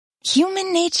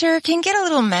Human nature can get a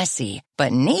little messy,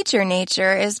 but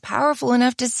nature is powerful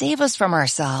enough to save us from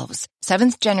ourselves.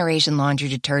 Seventh Generation Laundry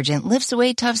Detergent lifts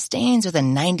away tough stains with a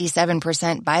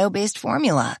 97% bio-based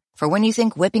formula. For when you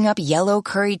think whipping up yellow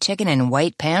curry chicken in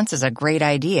white pants is a great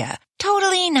idea.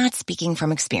 Totally not speaking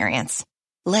from experience.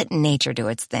 Let nature do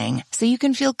its thing so you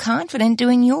can feel confident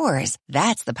doing yours.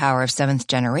 That's the power of Seventh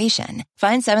Generation.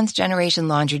 Find Seventh Generation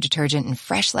Laundry Detergent in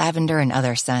fresh lavender and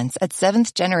other scents at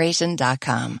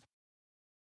seventhgeneration.com.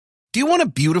 Do you want a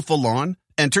beautiful lawn?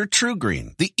 Enter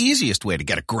TruGreen, the easiest way to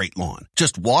get a great lawn.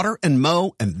 Just water and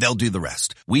mow, and they'll do the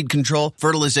rest. Weed control,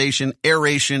 fertilization,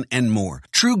 aeration, and more.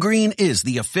 TruGreen is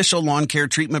the official lawn care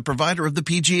treatment provider of the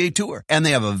PGA Tour, and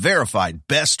they have a verified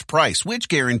best price, which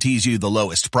guarantees you the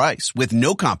lowest price with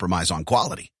no compromise on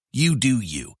quality. You do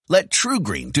you. Let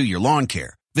TruGreen do your lawn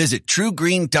care. Visit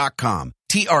TruGreen.com,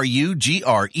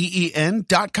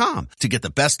 TruGreen.com, to get the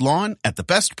best lawn at the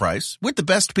best price with the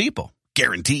best people.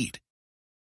 Guaranteed.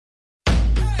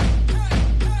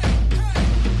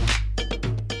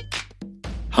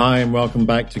 Hi, and welcome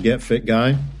back to Get Fit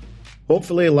Guy.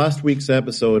 Hopefully last week's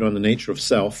episode on the nature of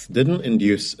self didn't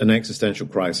induce an existential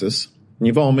crisis, and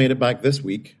you've all made it back this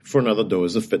week for another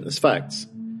dose of fitness facts.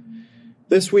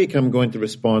 This week I'm going to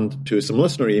respond to some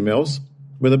listener emails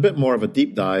with a bit more of a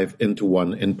deep dive into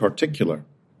one in particular.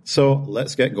 So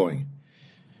let's get going.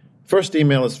 First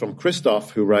email is from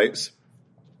Christoph, who writes,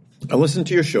 I listen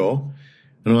to your show,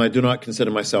 and while I do not consider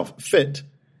myself fit,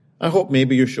 I hope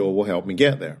maybe your show will help me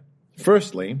get there.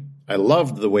 Firstly, I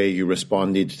loved the way you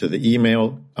responded to the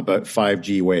email about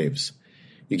 5G waves.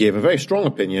 You gave a very strong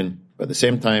opinion, but at the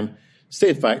same time,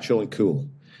 stayed factual and cool.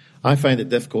 I find it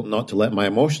difficult not to let my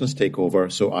emotions take over,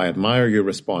 so I admire your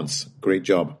response. Great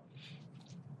job.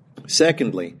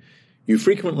 Secondly, you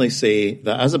frequently say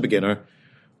that as a beginner,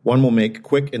 one will make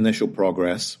quick initial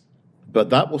progress, but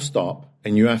that will stop,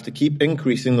 and you have to keep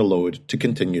increasing the load to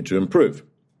continue to improve.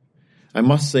 I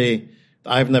must say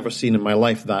that I've never seen in my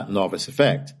life that novice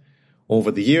effect.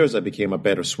 Over the years, I became a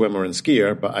better swimmer and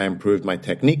skier, but I improved my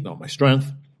technique, not my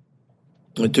strength.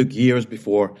 It took years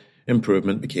before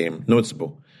improvement became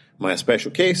noticeable. Am I a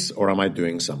special case, or am I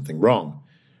doing something wrong?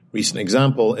 Recent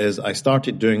example is I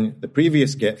started doing the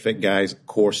previous Get Fit Guy's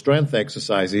core strength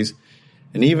exercises,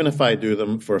 and even if I do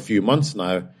them for a few months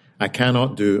now, I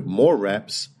cannot do more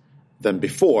reps than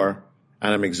before,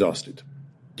 and I'm exhausted.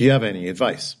 Do you have any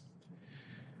advice?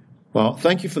 Well,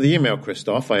 thank you for the email,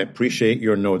 Christoph. I appreciate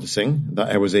your noticing that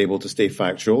I was able to stay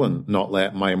factual and not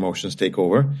let my emotions take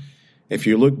over. If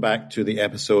you look back to the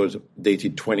episode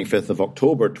dated 25th of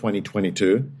October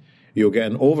 2022, you'll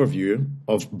get an overview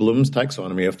of Bloom's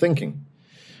taxonomy of thinking.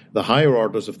 The higher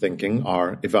orders of thinking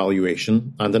are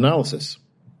evaluation and analysis.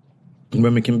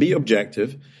 When we can be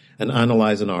objective and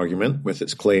analyze an argument with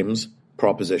its claims,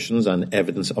 propositions, and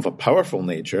evidence of a powerful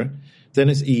nature, then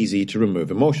it's easy to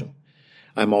remove emotion.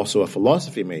 I'm also a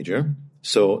philosophy major,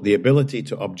 so the ability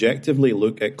to objectively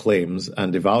look at claims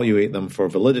and evaluate them for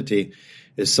validity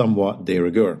is somewhat de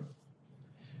rigueur.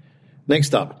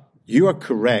 Next up, you are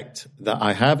correct that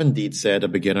I have indeed said a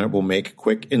beginner will make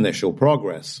quick initial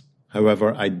progress.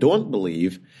 However, I don't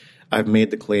believe I've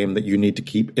made the claim that you need to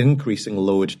keep increasing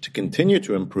load to continue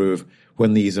to improve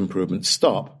when these improvements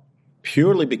stop,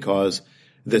 purely because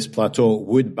this plateau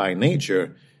would by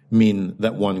nature mean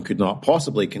that one could not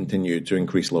possibly continue to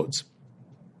increase loads.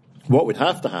 What would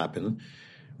have to happen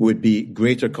would be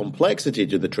greater complexity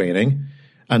to the training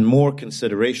and more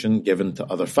consideration given to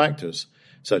other factors,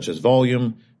 such as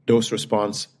volume, dose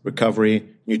response, recovery,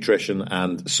 nutrition,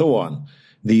 and so on.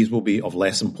 These will be of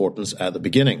less importance at the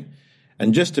beginning.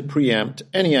 And just to preempt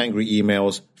any angry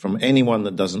emails from anyone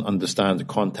that doesn't understand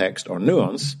context or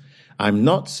nuance, I'm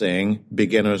not saying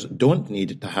beginners don't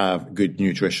need to have good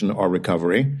nutrition or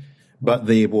recovery, but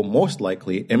they will most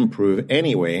likely improve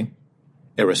anyway,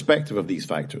 irrespective of these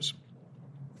factors.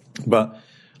 But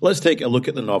let's take a look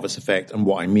at the novice effect and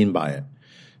what I mean by it.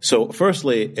 So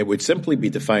firstly, it would simply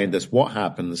be defined as what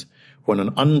happens when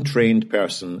an untrained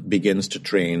person begins to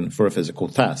train for a physical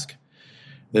task.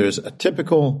 There's a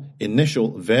typical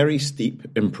initial very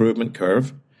steep improvement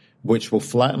curve, which will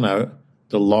flatten out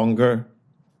the longer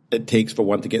it takes for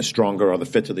one to get stronger or the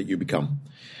fitter that you become.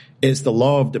 It's the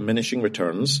law of diminishing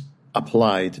returns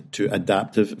applied to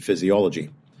adaptive physiology.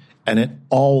 And it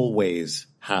always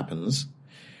happens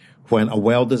when a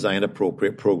well-designed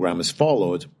appropriate program is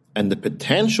followed, and the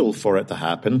potential for it to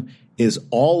happen is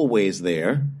always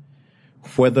there,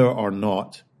 whether or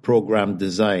not program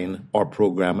design or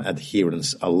program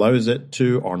adherence allows it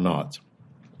to or not.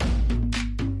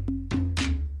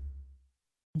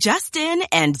 Just in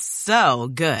and so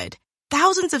good.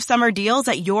 Thousands of summer deals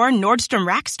at your Nordstrom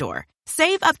Rack store.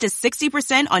 Save up to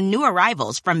 60% on new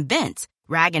arrivals from Vince,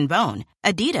 Rag & Bone,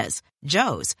 Adidas,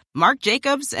 Joe's, Marc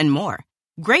Jacobs, and more.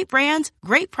 Great brands,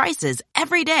 great prices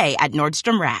every day at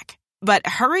Nordstrom Rack. But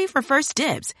hurry for first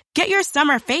dibs. Get your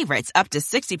summer favorites up to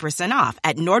 60% off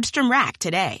at Nordstrom Rack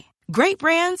today. Great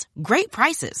brands, great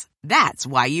prices. That's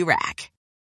why you rack.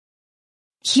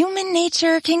 Human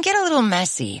nature can get a little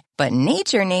messy, but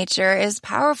nature is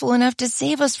powerful enough to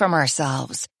save us from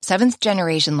ourselves. Seventh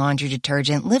Generation Laundry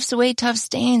Detergent lifts away tough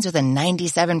stains with a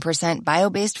 97%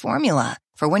 bio-based formula.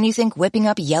 For when you think whipping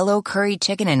up yellow curry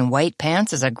chicken in white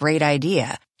pants is a great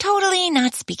idea. Totally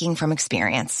not speaking from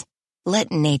experience.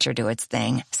 Let nature do its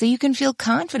thing so you can feel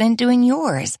confident doing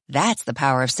yours. That's the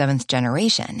power of Seventh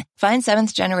Generation. Find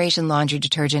Seventh Generation Laundry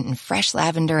Detergent in fresh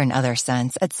lavender and other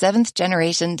scents at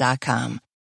seventhgeneration.com.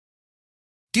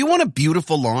 Do you want a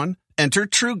beautiful lawn? Enter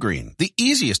TruGreen, the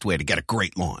easiest way to get a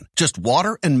great lawn. Just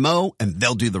water and mow, and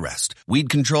they'll do the rest. Weed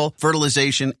control,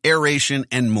 fertilization, aeration,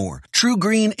 and more.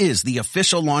 TruGreen is the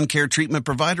official lawn care treatment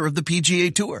provider of the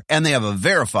PGA Tour, and they have a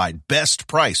verified best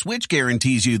price, which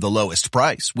guarantees you the lowest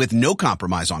price with no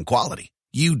compromise on quality.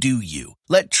 You do you.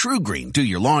 Let TruGreen do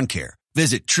your lawn care.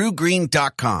 Visit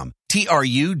TruGreen.com,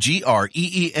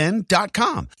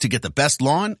 TruGreen.com, to get the best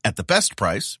lawn at the best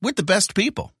price with the best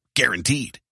people.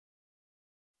 Guaranteed.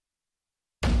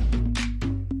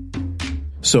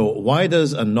 So why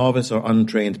does a novice or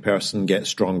untrained person get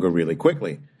stronger really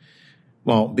quickly?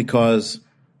 Well, because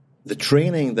the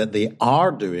training that they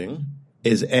are doing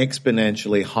is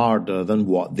exponentially harder than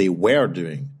what they were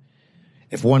doing.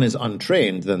 If one is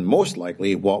untrained, then most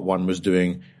likely what one was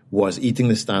doing was eating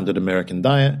the standard American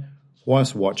diet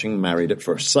whilst watching Married at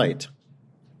First Sight.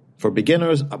 For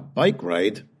beginners, a bike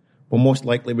ride will most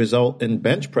likely result in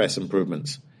bench press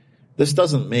improvements. This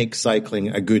doesn't make cycling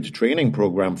a good training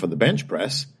program for the bench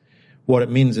press. What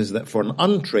it means is that for an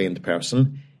untrained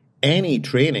person, any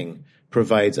training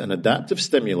provides an adaptive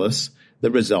stimulus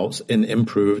that results in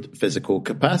improved physical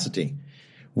capacity,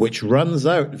 which runs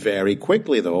out very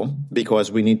quickly though,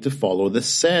 because we need to follow the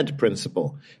SAID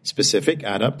principle, specific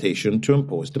adaptation to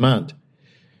imposed demand.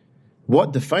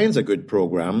 What defines a good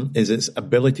program is its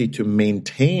ability to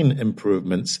maintain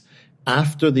improvements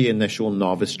after the initial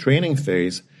novice training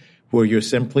phase, where you're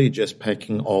simply just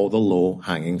picking all the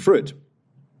low-hanging fruit.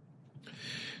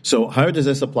 So how does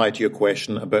this apply to your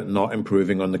question about not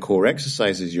improving on the core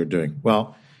exercises you're doing?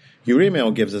 Well, your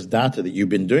email gives us data that you've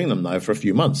been doing them now for a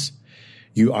few months.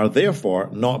 You are therefore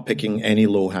not picking any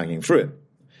low-hanging fruit.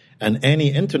 And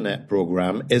any internet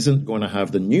program isn't going to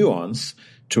have the nuance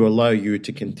to allow you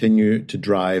to continue to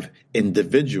drive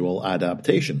individual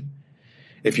adaptation.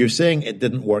 If you're saying it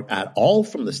didn't work at all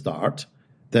from the start,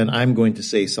 then I'm going to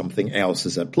say something else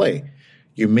is at play.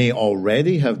 You may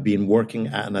already have been working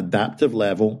at an adaptive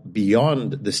level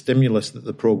beyond the stimulus that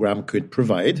the program could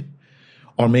provide,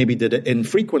 or maybe did it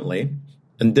infrequently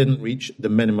and didn't reach the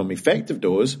minimum effective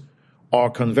dose, or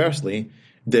conversely,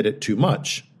 did it too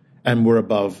much and were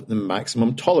above the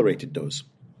maximum tolerated dose.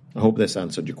 I hope this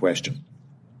answered your question.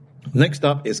 Next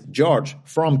up is George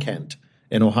from Kent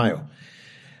in Ohio.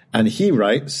 And he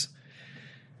writes,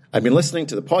 I've been listening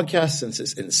to the podcast since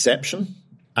its inception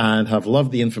and have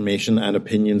loved the information and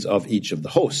opinions of each of the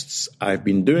hosts. I've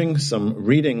been doing some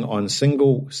reading on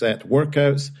single set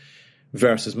workouts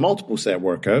versus multiple set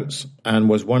workouts and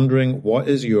was wondering what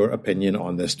is your opinion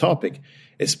on this topic,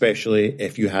 especially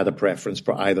if you had a preference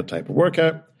for either type of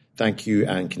workout. Thank you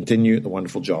and continue the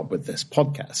wonderful job with this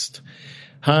podcast.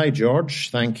 Hi, George.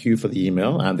 Thank you for the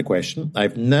email and the question.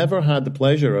 I've never had the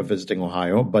pleasure of visiting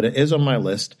Ohio, but it is on my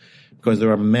list because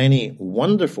there are many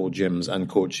wonderful gyms and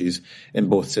coaches in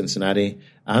both Cincinnati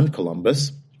and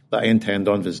Columbus that I intend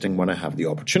on visiting when I have the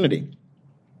opportunity.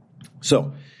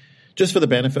 So, just for the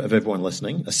benefit of everyone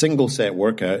listening, a single set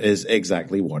workout is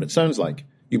exactly what it sounds like.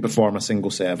 You perform a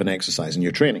single set of an exercise in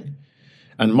your training.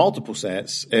 And multiple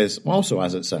sets is also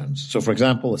as it sounds. So, for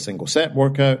example, a single set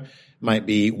workout might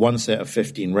be one set of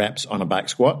 15 reps on a back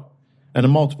squat, and a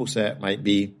multiple set might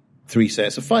be 3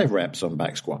 sets of 5 reps on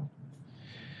back squat.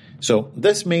 So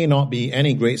this may not be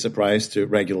any great surprise to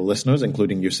regular listeners,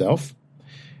 including yourself,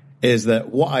 is that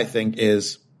what I think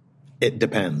is it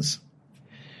depends.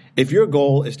 If your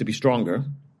goal is to be stronger,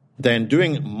 then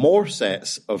doing more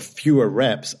sets of fewer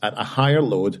reps at a higher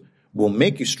load will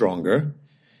make you stronger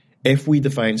if we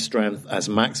define strength as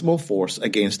maximal force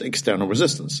against external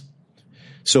resistance.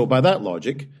 So by that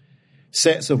logic,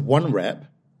 sets of 1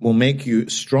 rep will make you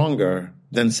stronger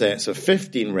than sets of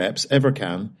 15 reps ever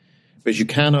can, but you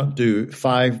cannot do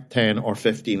 5, 10, or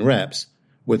 15 reps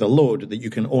with a load that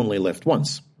you can only lift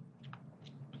once.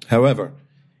 However,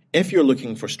 if you're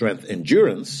looking for strength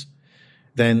endurance,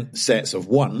 then sets of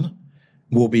 1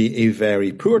 will be a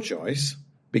very poor choice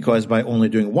because by only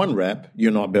doing one rep,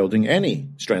 you're not building any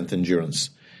strength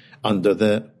endurance under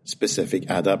the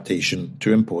specific adaptation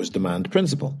to impose demand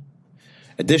principle.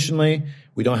 Additionally,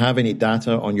 we don't have any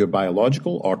data on your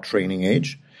biological or training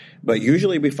age, but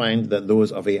usually we find that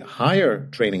those of a higher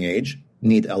training age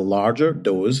need a larger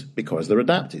dose because they're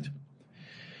adapted.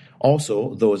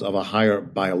 Also, those of a higher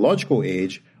biological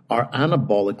age are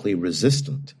anabolically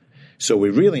resistant, so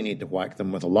we really need to whack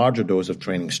them with a larger dose of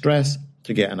training stress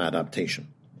to get an adaptation.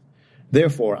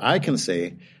 Therefore, I can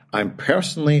say I'm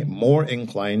personally more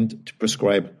inclined to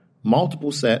prescribe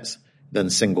multiple sets than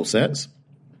single sets.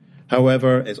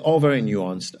 However, it's all very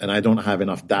nuanced, and I don't have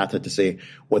enough data to say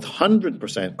with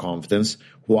 100% confidence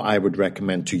what I would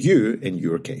recommend to you in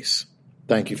your case.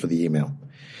 Thank you for the email.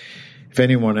 If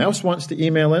anyone else wants to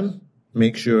email in,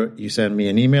 make sure you send me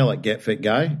an email at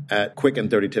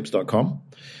getfitguy@quickanddirtytips.com.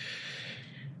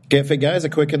 Get Fit Guy is a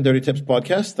Quick and Dirty Tips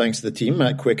podcast. Thanks to the team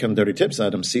at Quick and Dirty Tips,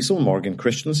 Adam Cecil, Morgan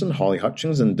Christensen, Holly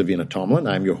Hutchings, and Davina Tomlin.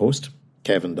 I'm your host,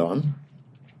 Kevin Don.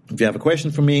 If you have a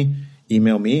question for me,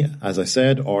 email me, as I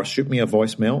said, or shoot me a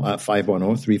voicemail at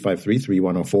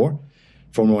 510-353-3104.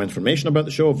 For more information about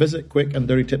the show, visit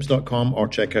quickanddirtytips.com or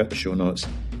check out the show notes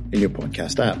in your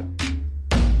podcast app.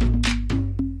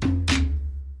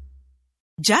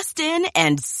 Just in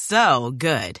and so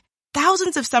good.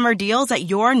 Thousands of summer deals at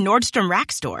your Nordstrom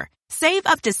Rack store. Save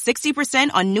up to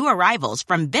 60% on new arrivals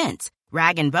from Vince,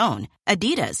 Rag & Bone,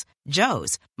 Adidas,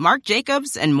 Joe's, Marc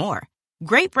Jacobs, and more.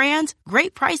 Great brands,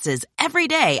 great prices every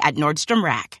day at Nordstrom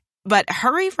Rack. But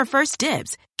hurry for first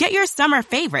dibs. Get your summer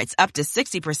favorites up to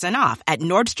 60% off at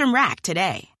Nordstrom Rack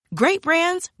today. Great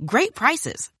brands, great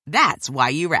prices. That's why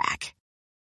you rack.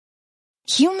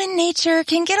 Human nature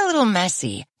can get a little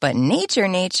messy, but nature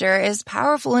is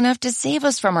powerful enough to save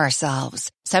us from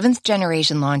ourselves. Seventh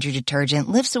Generation Laundry Detergent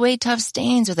lifts away tough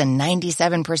stains with a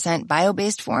 97%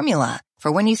 bio-based formula.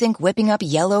 For when you think whipping up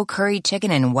yellow curry chicken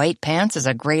in white pants is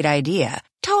a great idea.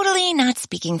 Totally not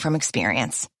speaking from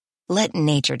experience. Let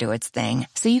nature do its thing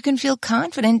so you can feel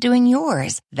confident doing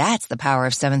yours. That's the power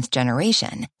of Seventh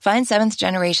Generation. Find Seventh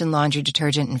Generation Laundry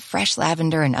Detergent in fresh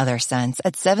lavender and other scents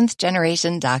at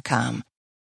seventhgeneration.com.